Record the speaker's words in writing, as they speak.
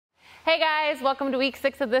Hey guys, welcome to week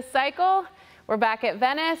 6 of this cycle. We're back at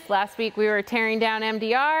Venice. Last week we were tearing down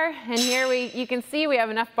MDR, and here you can see we have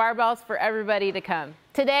enough barbells for everybody to come.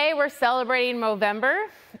 Today we're celebrating Movember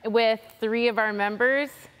with 3 of our members,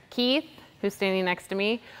 Keith, who's standing next to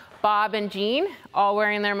me, Bob and Jean, all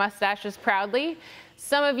wearing their mustaches proudly.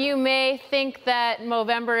 Some of you may think that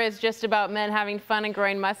Movember is just about men having fun and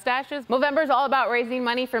growing mustaches. Movember is all about raising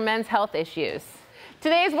money for men's health issues.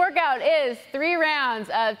 Today's workout is 3 rounds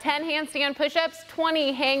of 10 handstand push-ups,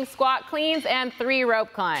 20 hang squat cleans, and 3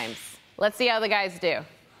 rope climbs. Let's see how the guys do.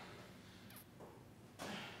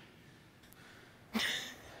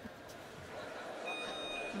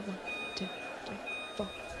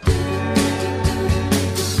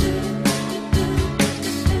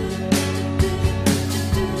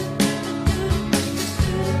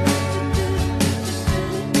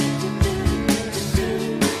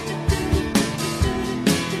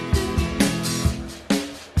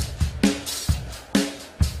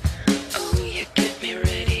 Oh, you get me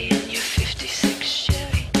ready in your 56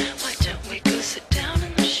 Chevy.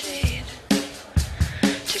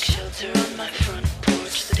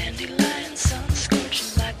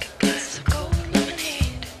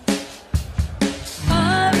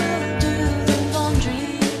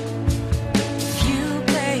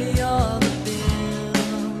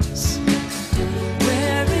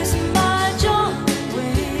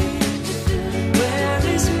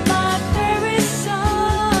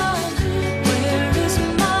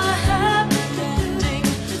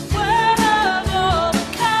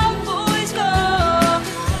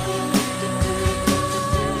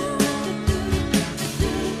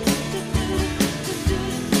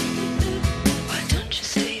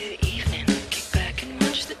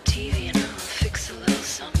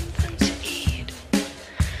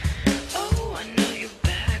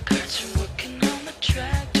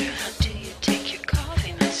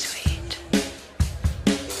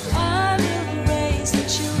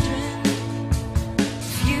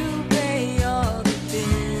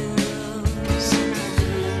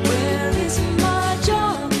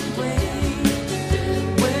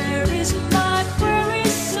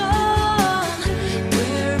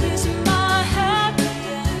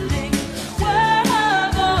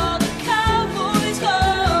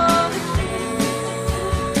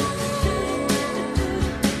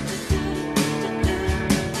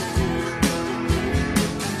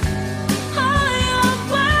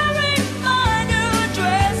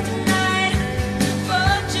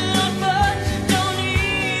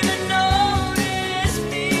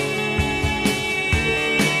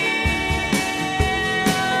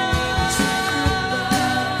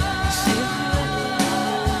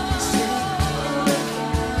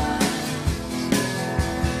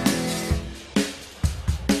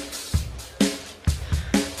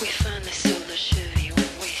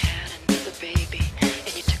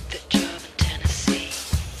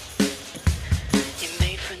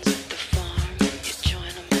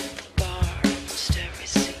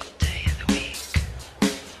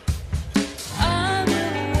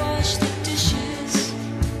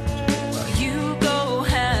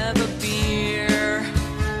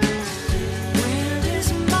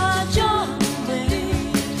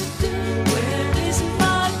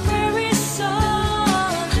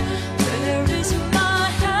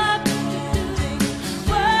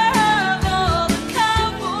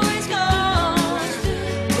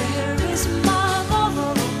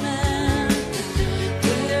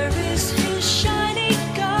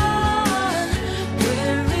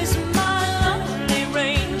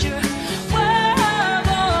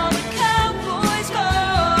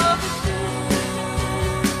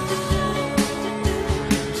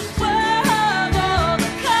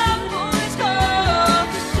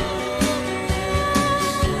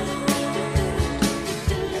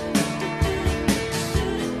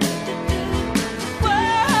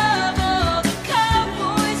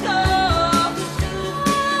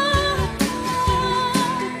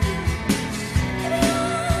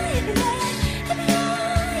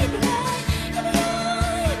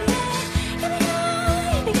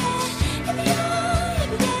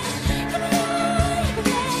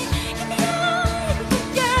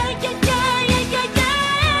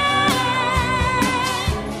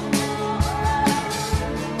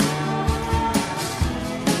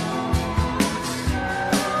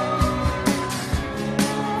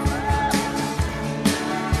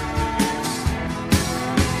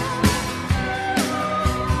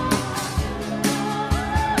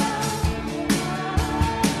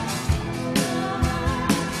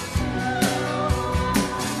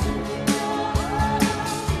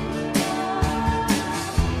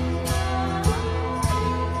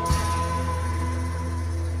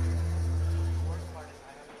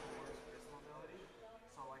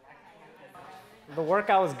 The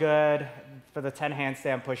workout was good. For the 10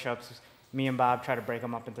 handstand push-ups, me and Bob try to break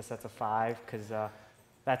them up into sets of 5 because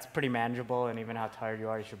that's pretty manageable, and even how tired you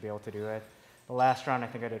are, you should be able to do it. The last round, I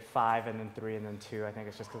think I did 5 and then 3 and then 2. I think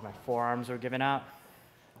it's just because my forearms were giving out.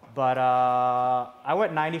 But I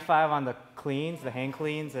went 95 on the cleans, the hang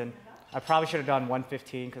cleans, and I probably should have done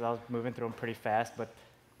 115 because I was moving through them pretty fast, but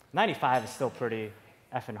 95 is still pretty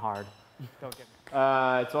effing hard. Don't get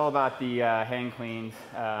me. It's all about the hang cleans.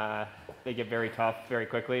 They get very tough very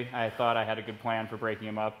quickly. I thought I had a good plan for breaking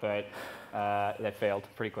them up, but that failed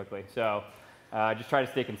pretty quickly. So just try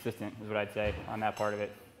to stay consistent is what I'd say on that part of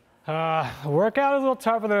it. The workout is a little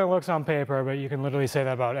tougher than it looks on paper, but you can literally say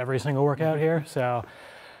that about every single workout here. So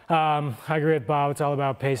I agree with Bob. It's all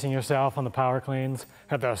about pacing yourself on the power cleans,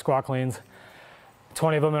 or the squat cleans.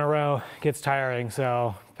 20 of them in a row gets tiring,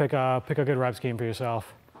 so pick a good rep scheme for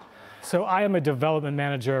yourself. So I am a development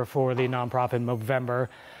manager for the nonprofit MOVEMBER.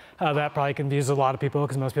 That probably confuses a lot of people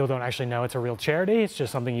because most people don't actually know it's a real charity. It's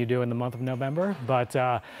just something you do in the month of November. But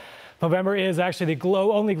MOVEMBER is actually the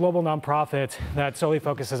only global nonprofit that solely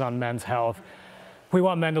focuses on men's health. We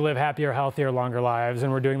want men to live happier, healthier, longer lives,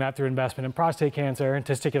 and we're doing that through investment in prostate cancer, and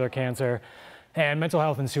testicular cancer, and mental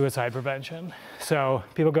health and suicide prevention. So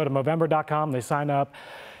people go to Movember.com, they sign up,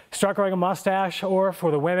 start growing a mustache, or for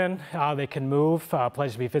the women, they can move,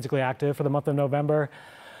 pledge to be physically active for the month of November.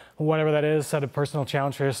 Whatever that is, set a personal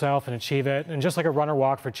challenge for yourself and achieve it. And just like a run or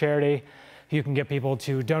walk for charity, you can get people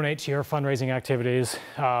to donate to your fundraising activities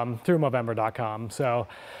through Movember.com. So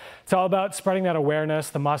it's all about spreading that awareness.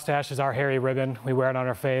 The mustache is our hairy ribbon. We wear it on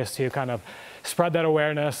our face to kind of spread that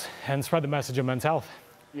awareness and spread the message of men's health.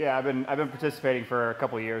 Yeah, I've been participating for a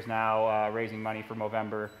couple of years now, raising money for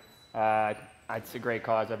Movember. It's a great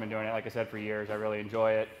cause. I've been doing it, like I said, for years. I really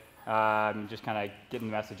enjoy it. Just kind of getting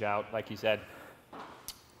the message out, like you said.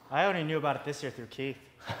 I only knew about it this year through Keith.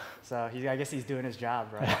 So I guess he's doing his job,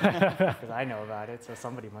 right? Because I know about it, so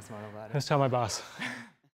somebody must know about it. Let's tell my boss.